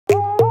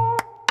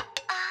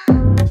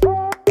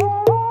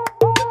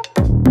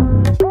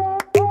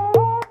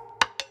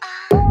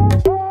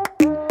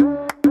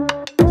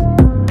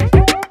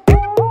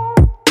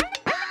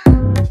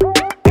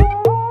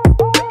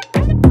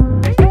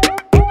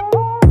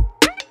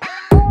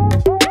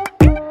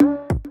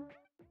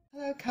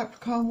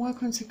Capricorn,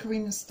 welcome to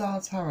Karina Star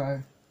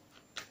Tarot.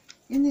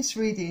 In this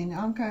reading,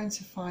 I'm going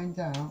to find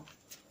out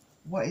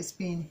what is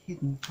being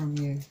hidden from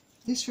you.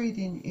 This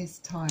reading is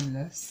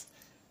timeless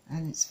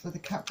and it's for the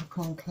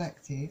Capricorn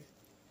collective.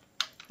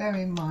 Bear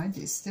in mind,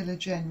 it's still a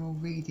general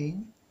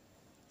reading,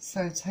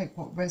 so take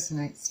what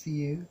resonates for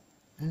you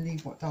and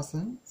leave what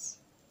doesn't.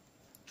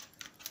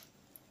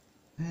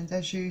 And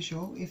as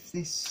usual, if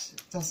this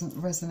doesn't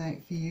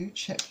resonate for you,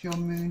 check your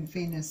moon,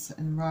 Venus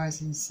and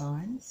rising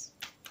signs.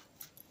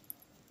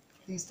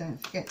 Please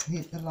don't forget to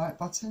hit the like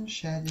button,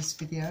 share this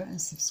video and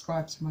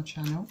subscribe to my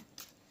channel.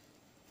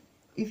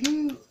 If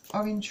you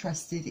are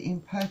interested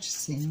in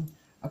purchasing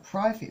a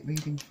private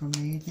reading from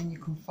me, then you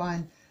can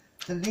find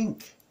the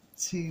link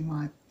to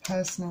my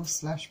personal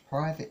 /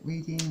 private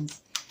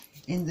readings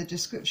in the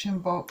description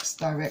box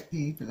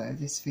directly below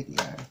this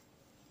video.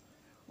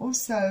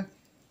 Also,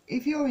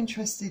 if you're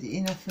interested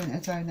in offering a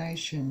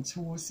donation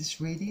towards this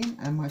reading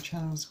and my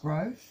channel's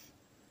growth,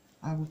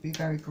 I would be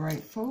very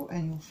grateful,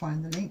 and you'll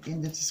find the link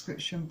in the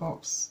description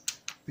box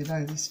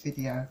below this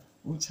video.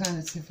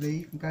 Alternatively,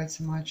 you can go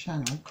to my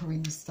channel,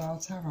 Karina Star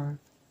Tarot.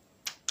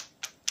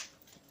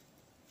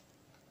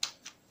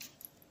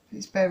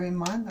 Please bear in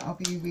mind that I'll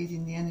be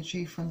reading the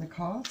energy from the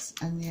cards,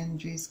 and the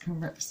energies can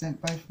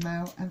represent both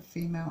male and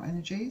female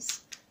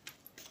energies.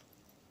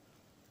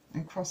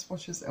 And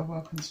cross-watchers are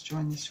welcome to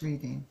join this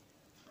reading.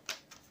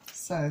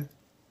 So,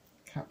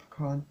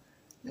 Capricorn,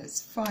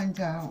 let's find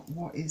out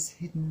what is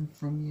hidden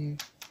from you.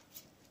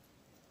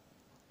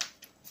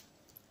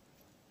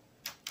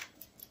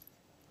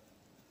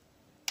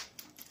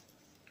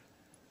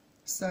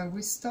 So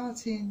we're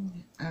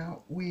starting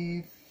out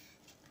with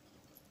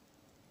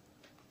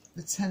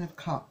the Ten of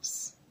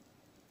Cups.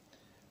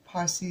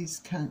 Pisces,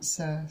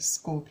 Cancer,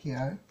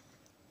 Scorpio.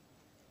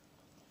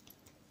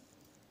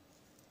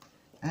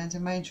 And a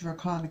major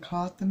arcana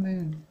card, the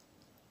Moon.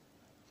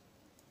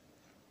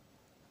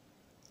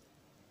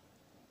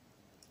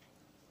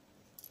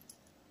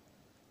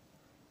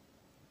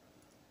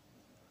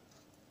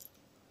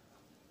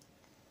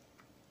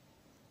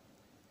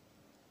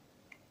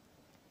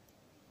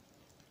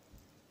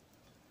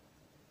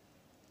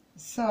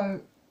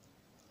 So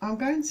I'm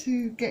going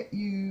to get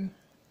you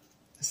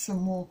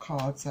some more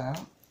cards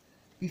out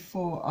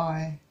before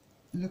I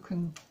look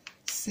and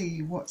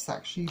see what's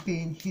actually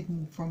being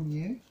hidden from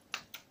you,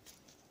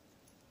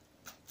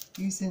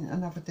 using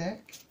another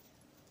deck.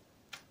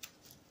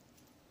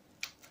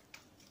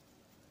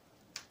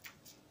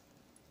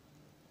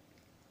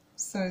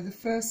 So the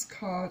first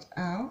card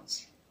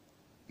out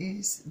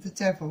is the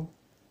Devil,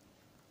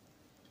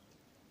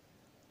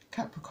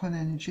 Capricorn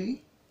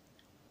energy.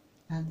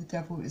 And the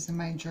Devil is a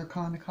major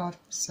arcana card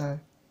also.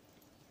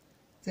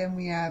 Then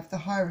we have the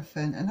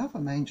Hierophant, another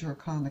major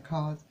arcana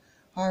card.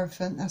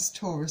 Hierophant, that's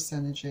Taurus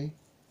energy.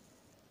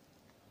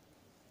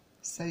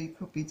 So you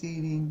could be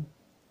dealing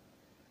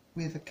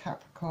with a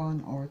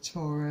Capricorn or a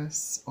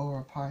Taurus or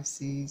a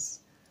Pisces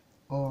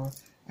or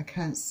a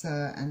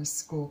Cancer and a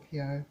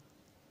Scorpio.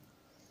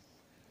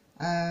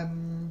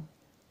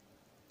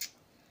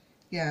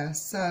 Yeah,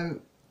 so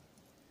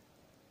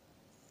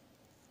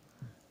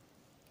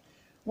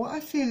what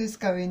I feel is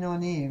going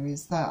on here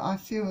is that I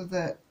feel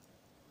that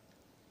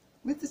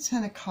with the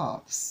Ten of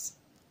Cups,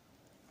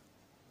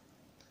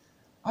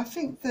 I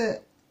think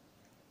that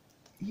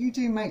you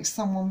do make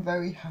someone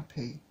very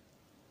happy.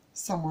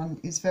 Someone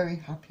is very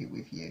happy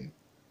with you.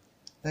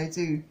 They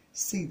do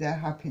see their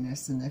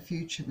happiness and their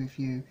future with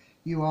you.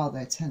 You are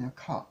their Ten of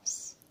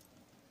Cups.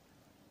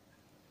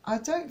 I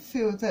don't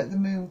feel that the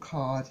Moon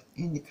card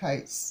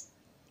indicates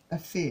a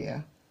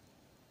fear.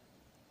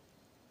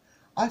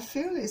 I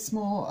feel it's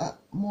more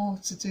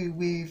to do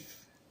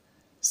with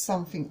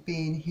something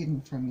being hidden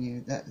from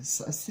you,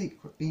 that's a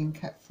secret being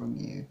kept from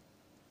you.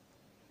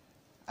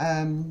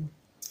 And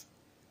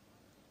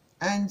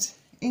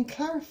in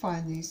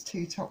clarifying these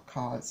two top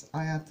cards,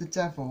 I have the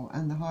Devil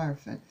and the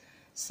Hierophant.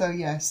 So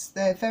yes,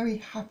 they're very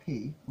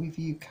happy with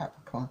you,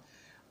 Capricorn.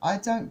 I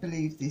don't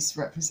believe this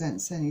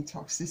represents any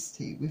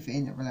toxicity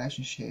within a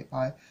relationship.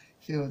 I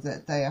feel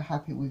that they are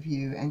happy with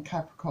you, and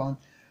Capricorn,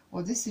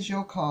 well, this is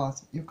your card.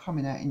 You're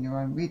coming out in your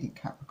own reading,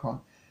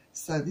 Capricorn.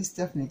 So this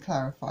definitely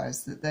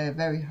clarifies that they're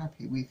very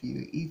happy with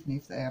you, even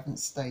if they haven't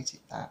stated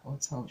that or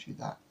told you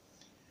that.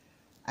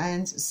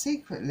 And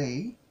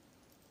secretly,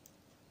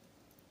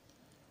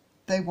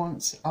 they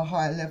want a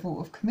higher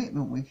level of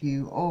commitment with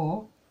you,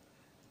 or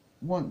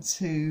want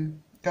to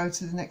go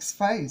to the next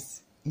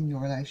phase in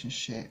your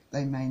relationship.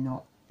 They may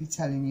not be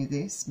telling you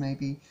this.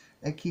 Maybe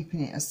they're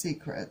keeping it a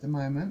secret at the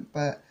moment,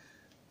 but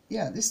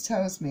yeah, this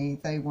tells me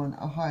they want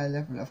a higher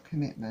level of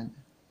commitment,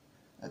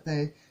 that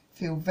they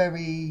feel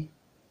very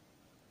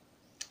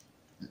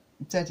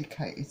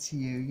dedicated to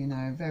you, you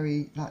know,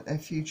 very like their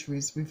future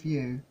is with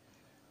you.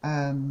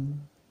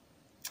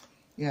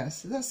 Yeah,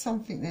 so that's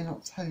something they're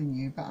not telling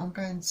you, but I'm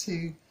going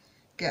to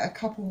get a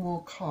couple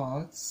more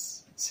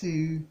cards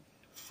to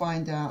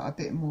find out a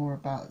bit more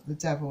about the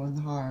Devil and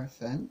the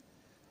Hierophant.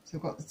 So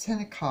I've got the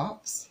Ten of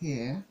Cups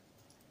here,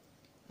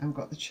 and I've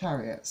got the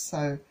Chariot.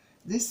 So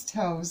this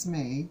tells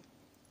me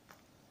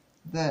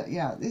that,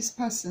 yeah, this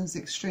person's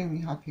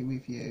extremely happy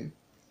with you,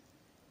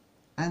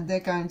 and they're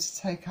going to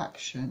take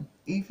action.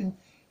 Even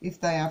if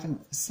they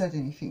haven't said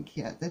anything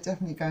yet, they're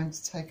definitely going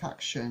to take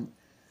action.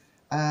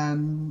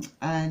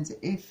 And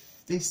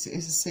if this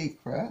is a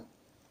secret,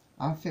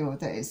 I feel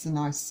that it's a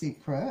nice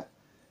secret.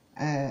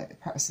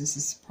 Perhaps it's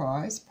a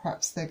surprise.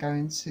 Perhaps they're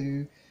going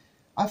to,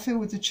 I feel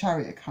with the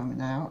Chariot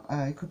coming out,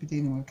 it could be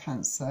dealing with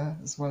Cancer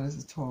as well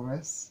as a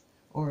Taurus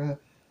or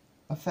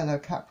a fellow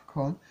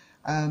Capricorn.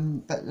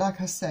 But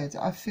like I said,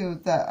 I feel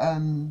that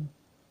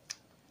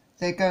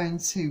they're going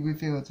to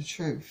reveal the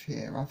truth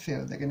here. I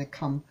feel they're going to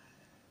come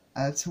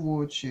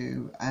towards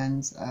you,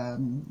 and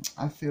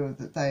I feel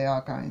that they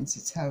are going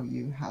to tell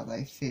you how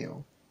they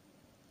feel.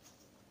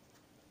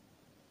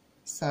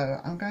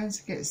 So I'm going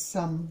to get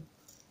some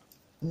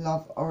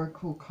Love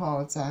Oracle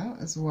cards out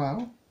as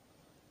well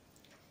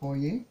for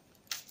you.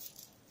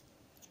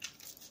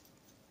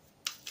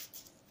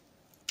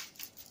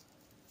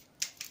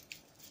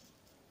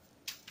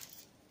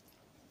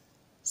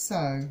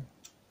 So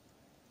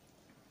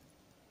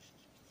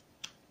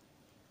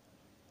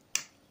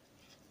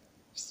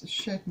just to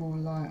shed more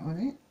light on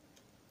it.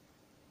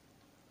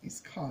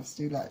 These cards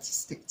do like to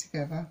stick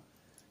together.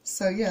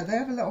 So yeah, they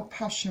have a lot of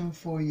passion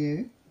for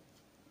you.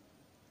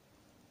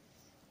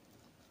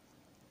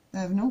 They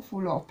have an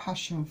awful lot of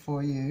passion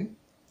for you.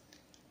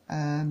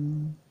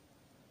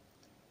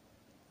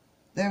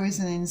 There is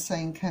an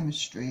insane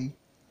chemistry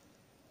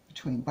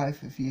between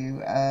both of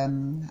you,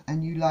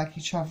 and you like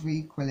each other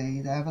equally.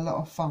 They have a lot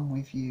of fun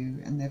with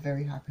you, and they're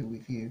very happy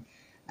with you.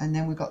 And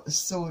then we've got the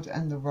Sword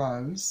and the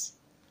Rose.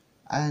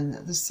 And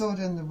the Sword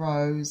and the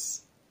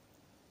Rose,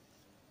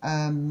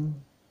 that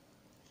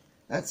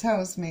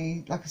tells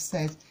me, like I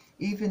said,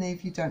 even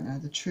if you don't know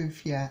the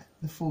truth yet,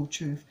 the full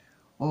truth,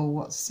 or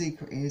what the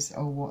secret is,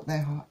 or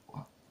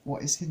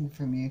what is hidden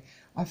from you,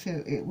 I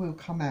feel it will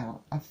come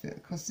out. I feel,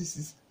 because this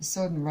is the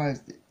Sword and Rose.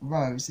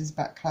 Rose is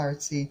about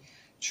clarity,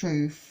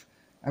 truth,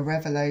 a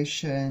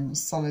revelation,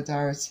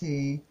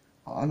 solidarity,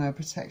 honour,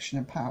 protection,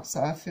 and power.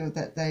 So I feel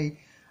that they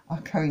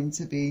are going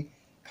to be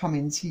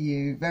coming to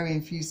you very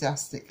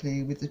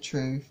enthusiastically with the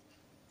truth,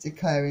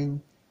 declaring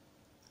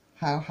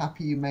how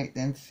happy you make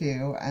them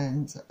feel,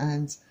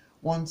 and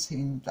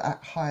wanting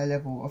that higher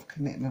level of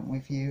commitment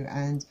with you,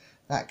 and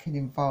that can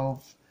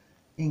involve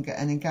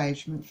an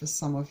engagement for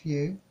some of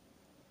you,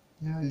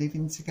 you know,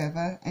 living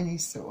together, any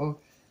sort of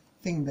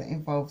thing that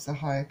involves a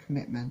higher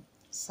commitment.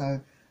 So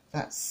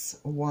that's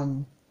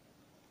one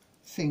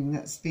thing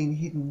that's been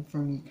hidden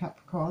from you,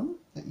 Capricorn,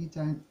 that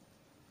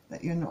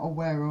you're not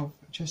aware of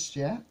just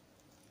yet.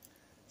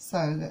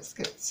 So let's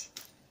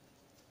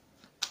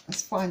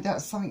find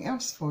out something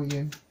else for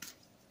you.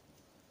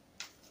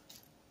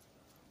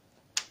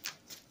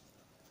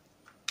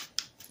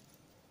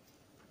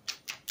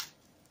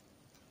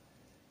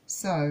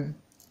 So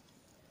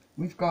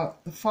we've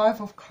got the Five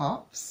of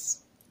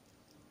Cups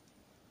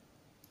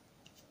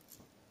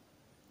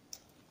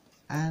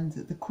and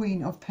the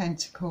Queen of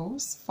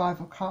Pentacles.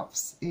 Five of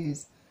Cups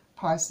is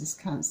Pisces,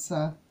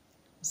 Cancer,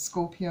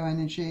 Scorpio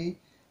energy,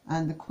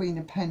 and the Queen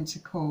of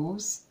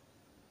Pentacles,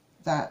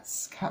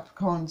 that's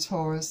Capricorn,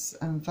 Taurus,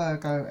 and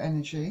Virgo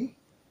energy.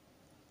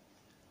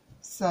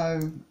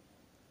 So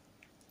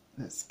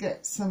let's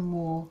get some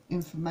more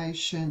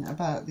information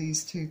about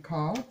these two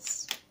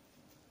cards.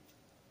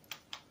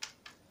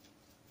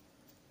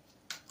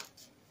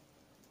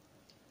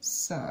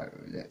 So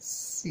let's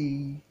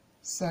see.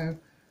 So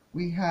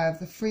we have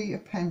the Three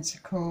of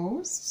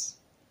Pentacles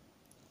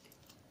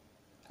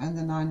and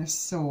the Nine of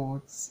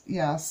Swords.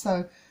 Yeah,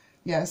 so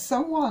yeah,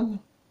 someone,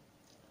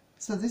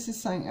 so this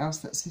is something else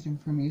that's hidden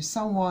from you.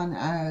 Someone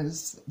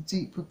has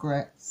deep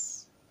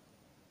regrets,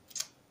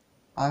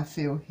 I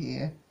feel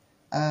here,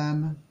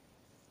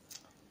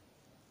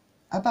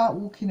 about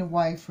walking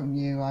away from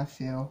you. I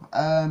feel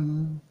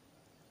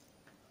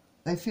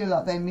they feel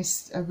like they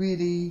missed a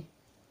really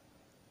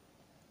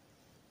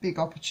big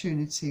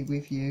opportunity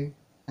with you,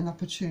 an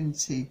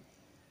opportunity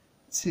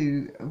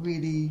to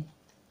really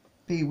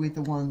be with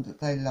the one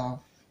that they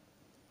love.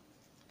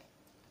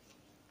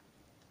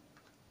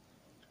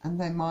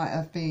 And there might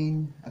have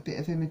been a bit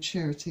of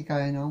immaturity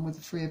going on with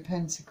the Three of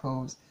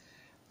Pentacles.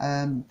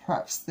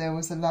 Perhaps there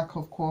was a lack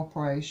of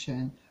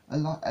cooperation, a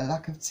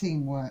lack of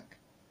teamwork.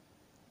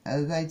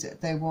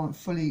 They weren't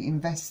fully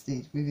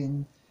invested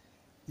within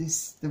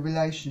the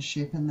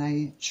relationship, and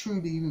they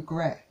truly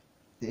regret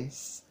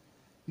this,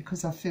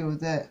 because I feel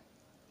that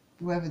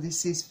whoever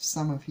this is for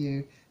some of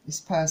you, this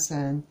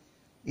person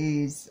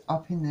is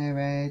up in their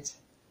head,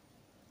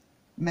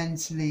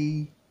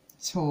 mentally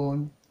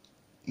torn,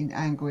 in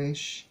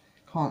anguish,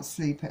 can't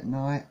sleep at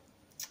night,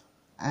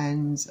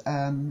 and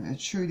are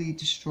truly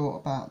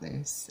distraught about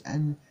this,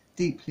 and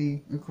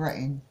deeply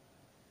regretting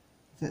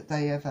that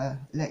they ever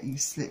let you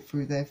slip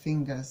through their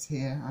fingers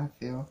here, I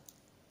feel.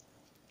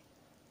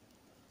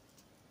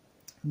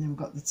 And then we've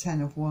got the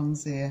Ten of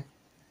Wands here.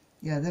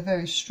 Yeah, they're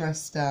very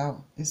stressed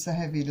out. It's a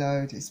heavy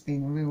load. It's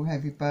been a real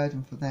heavy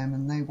burden for them,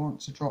 and they want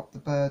to drop the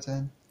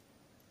burden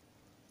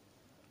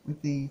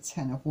with the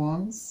Ten of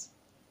Wands.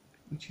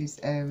 which is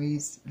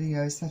Aries,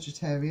 Leo,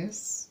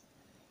 Sagittarius.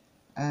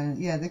 And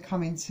yeah, they're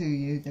coming to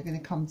you. They're going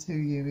to come to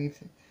you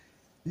if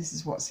this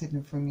is what's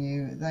hidden from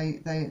you.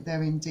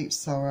 They're in deep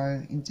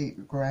sorrow, in deep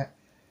regret.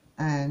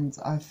 And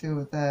I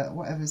feel that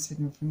whatever's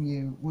hidden from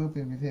you will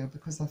be revealed,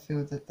 because I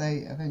feel that they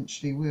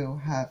eventually will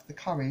have the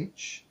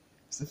courage.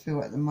 Because I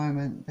feel at the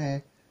moment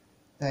they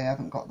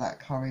haven't got that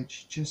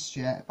courage just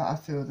yet. But I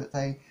feel that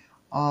they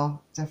are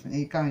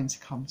definitely going to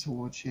come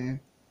towards you.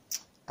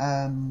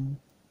 Perhaps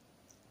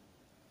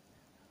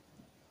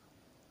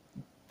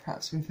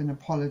with an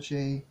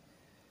apology,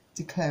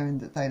 declaring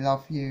that they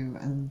love you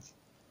and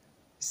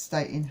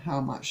stating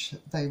how much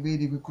they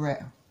really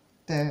regret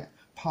their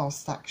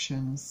past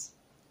actions.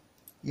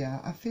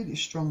 Yeah, I feel it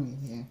strongly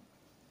here.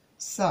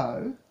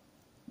 So,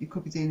 you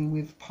could be dealing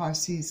with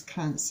Pisces,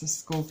 Cancer,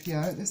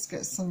 Scorpio. Let's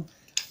get some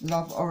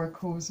love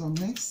oracles on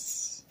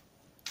this.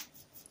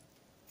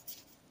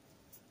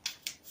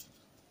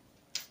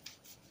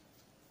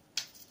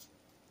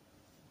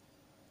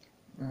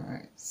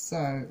 Right,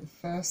 so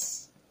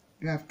first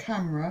you have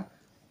Camera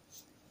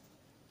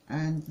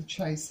and the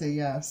Chaser.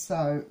 Yeah,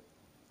 so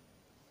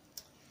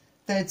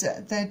they're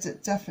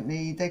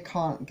definitely, they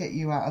can't get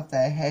you out of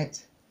their head.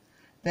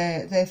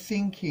 They're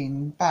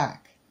thinking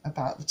back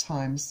about the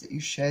times that you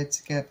shared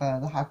together,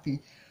 the happy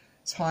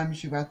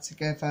times you had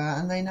together,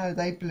 and they know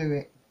they blew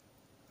it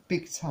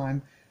big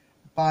time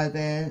by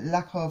their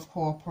lack of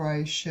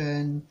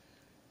cooperation,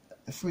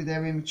 through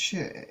their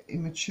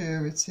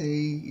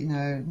immaturity, you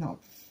know,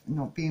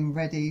 not being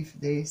ready for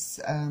this.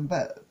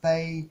 But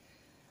they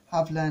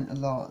have learnt a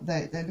lot.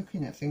 They're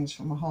looking at things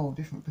from a whole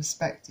different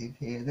perspective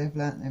here. They've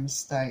learnt their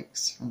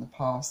mistakes from the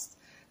past,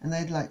 and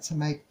they'd like to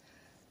make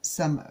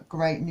some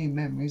great new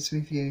memories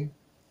with you,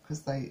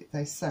 because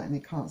they certainly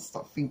can't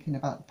stop thinking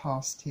about the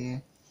past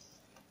here.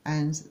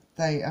 And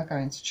they are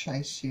going to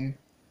chase you.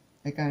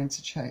 They're going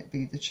to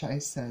be the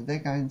chaser. They're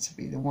going to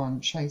be the one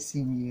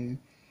chasing you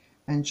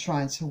and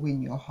trying to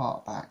win your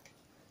heart back.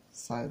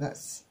 So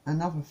that's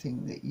another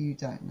thing that you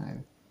don't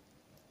know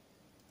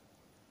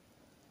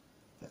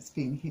that's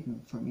been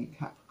hidden from you,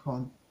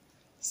 Capricorn.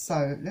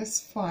 So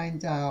let's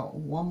find out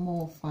one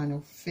more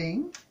final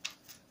thing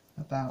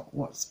about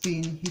what's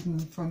been hidden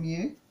from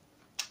you.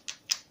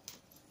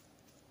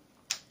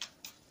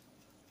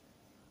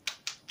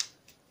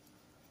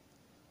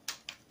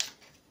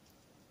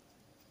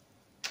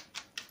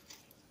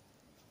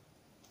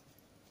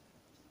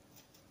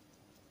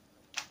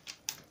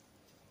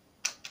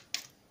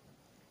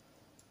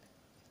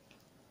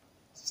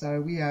 So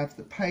we have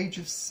the Page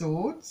of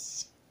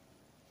Swords,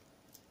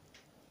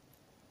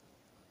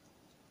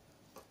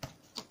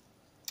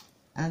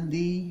 and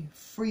the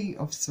Three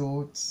of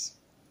Swords.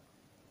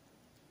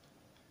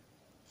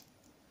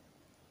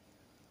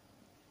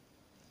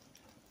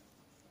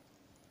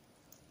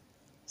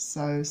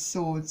 So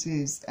Swords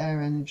is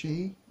air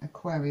energy,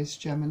 Aquarius,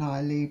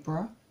 Gemini,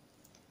 Libra.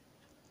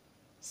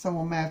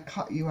 Someone may have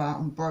cut you out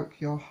and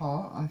broke your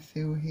heart, I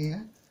feel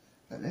here.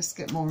 But let's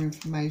get more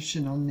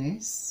information on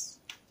this.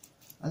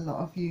 A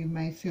lot of you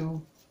may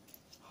feel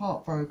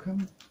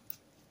heartbroken.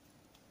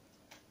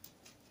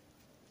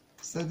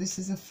 So this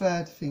is a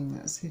third thing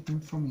that's hidden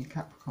from you,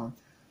 Capricorn.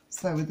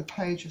 So with the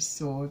Page of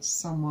Swords,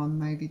 someone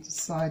maybe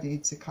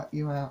decided to cut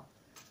you out.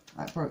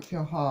 That broke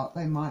your heart.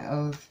 There might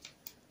have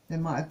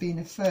been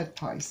a third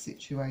party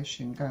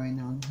situation going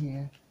on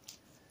here.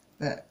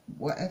 But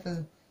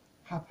whatever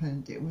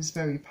happened, it was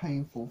very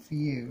painful for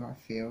you, I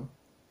feel.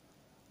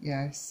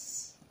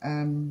 Yes.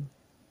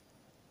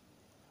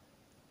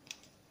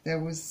 There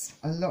was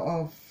a lot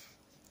of,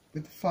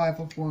 with the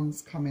Five of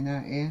Wands coming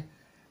out here,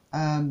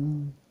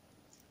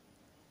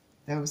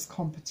 there was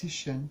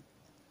competition.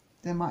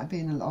 There might have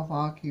been a lot of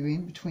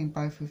arguing between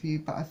both of you,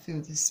 but I feel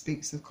this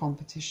speaks of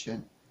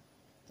competition.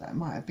 That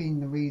might have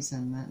been the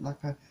reason that,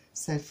 like I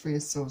said, Three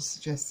of Swords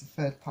suggests a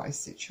third party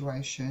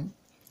situation,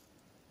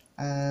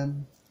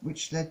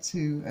 which led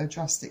to a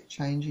drastic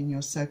change in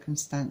your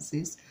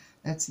circumstances,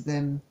 led to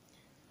them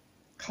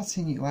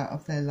cutting you out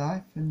of their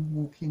life and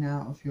walking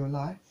out of your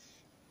life.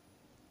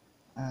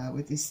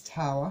 With this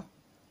Tower.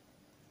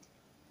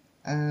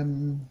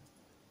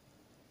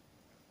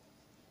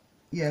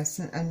 Yes,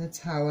 and the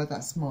Tower,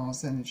 that's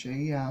Mars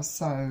energy. Yeah,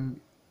 so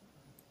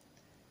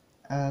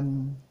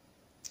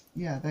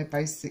yeah, they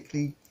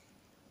basically,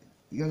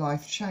 your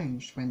life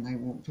changed when they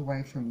walked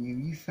away from you.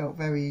 You felt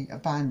very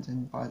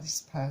abandoned by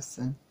this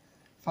person.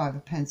 Five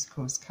of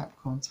Pentacles,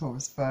 Capricorn,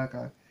 Taurus,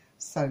 Virgo.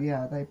 So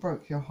yeah, they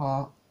broke your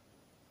heart.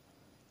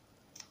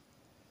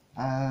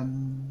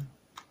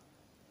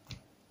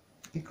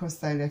 Because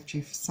they left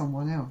you for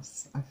someone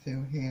else, I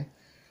feel here.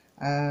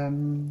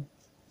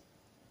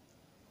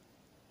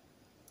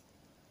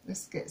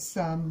 Let's get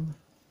some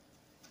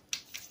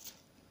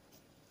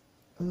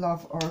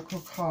love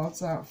oracle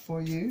cards out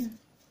for you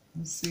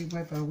and see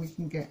whether we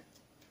can get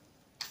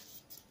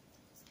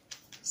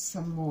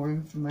some more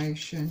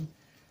information.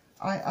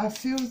 I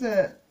feel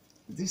that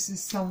this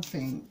is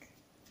something,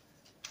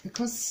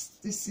 because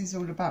this is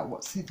all about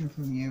what's hidden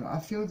from you, I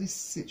feel this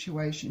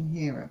situation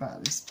here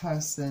about this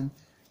person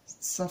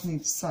suddenly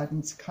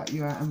deciding to cut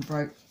you out and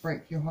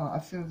break your heart. I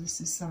feel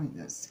this is something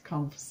that's to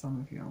come for some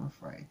of you, I'm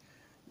afraid.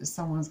 That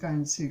someone's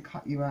going to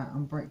cut you out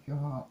and break your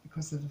heart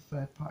because of a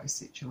third party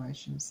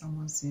situation.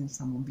 Someone's seeing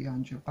someone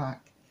behind your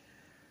back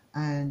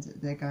and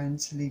they're going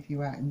to leave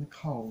you out in the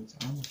cold,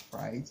 I'm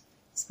afraid.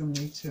 It's going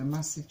to lead to a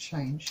massive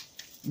change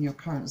in your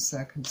current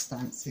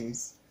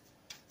circumstances,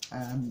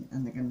 and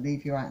they're going to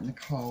leave you out in the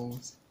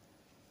cold.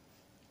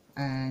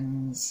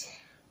 And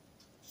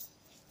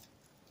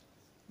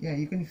yeah,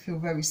 you're going to feel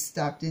very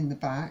stabbed in the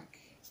back.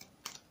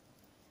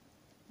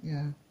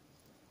 Yeah.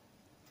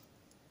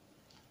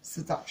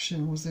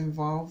 Seduction was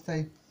involved.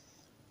 They,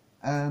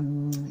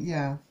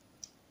 yeah.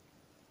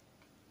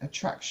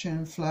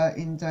 Attraction,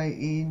 flirting,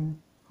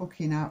 dating,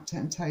 hooking up,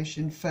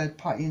 temptation, third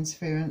party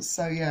interference.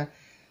 So yeah,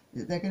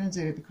 they're going to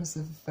do it because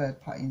of the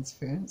third party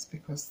interference,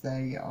 because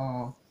they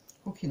are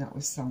hooking up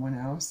with someone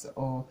else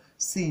or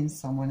seeing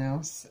someone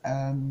else,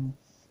 and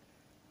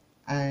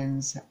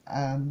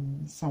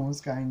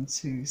someone's going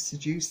to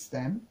seduce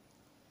them,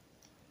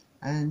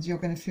 and you're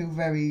going to feel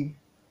very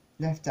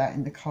left out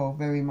in the cold,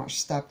 very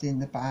much stabbed in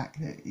the back.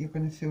 You're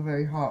going to feel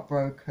very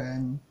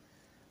heartbroken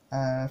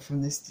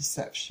from this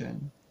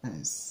deception, and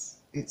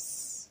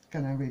it's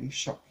going to really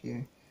shock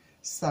you.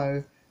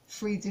 So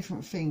 3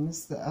 different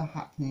things that are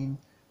happening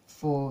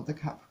for the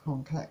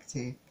Capricorn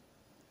collective.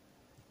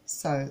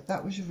 So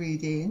that was your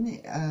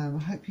reading. I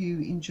hope you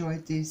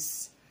enjoyed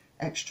this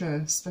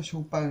extra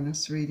special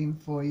bonus reading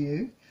for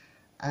you,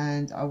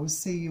 and I will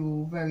see you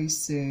all very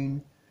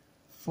soon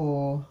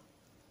for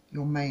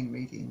your main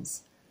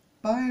readings.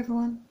 Bye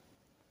everyone.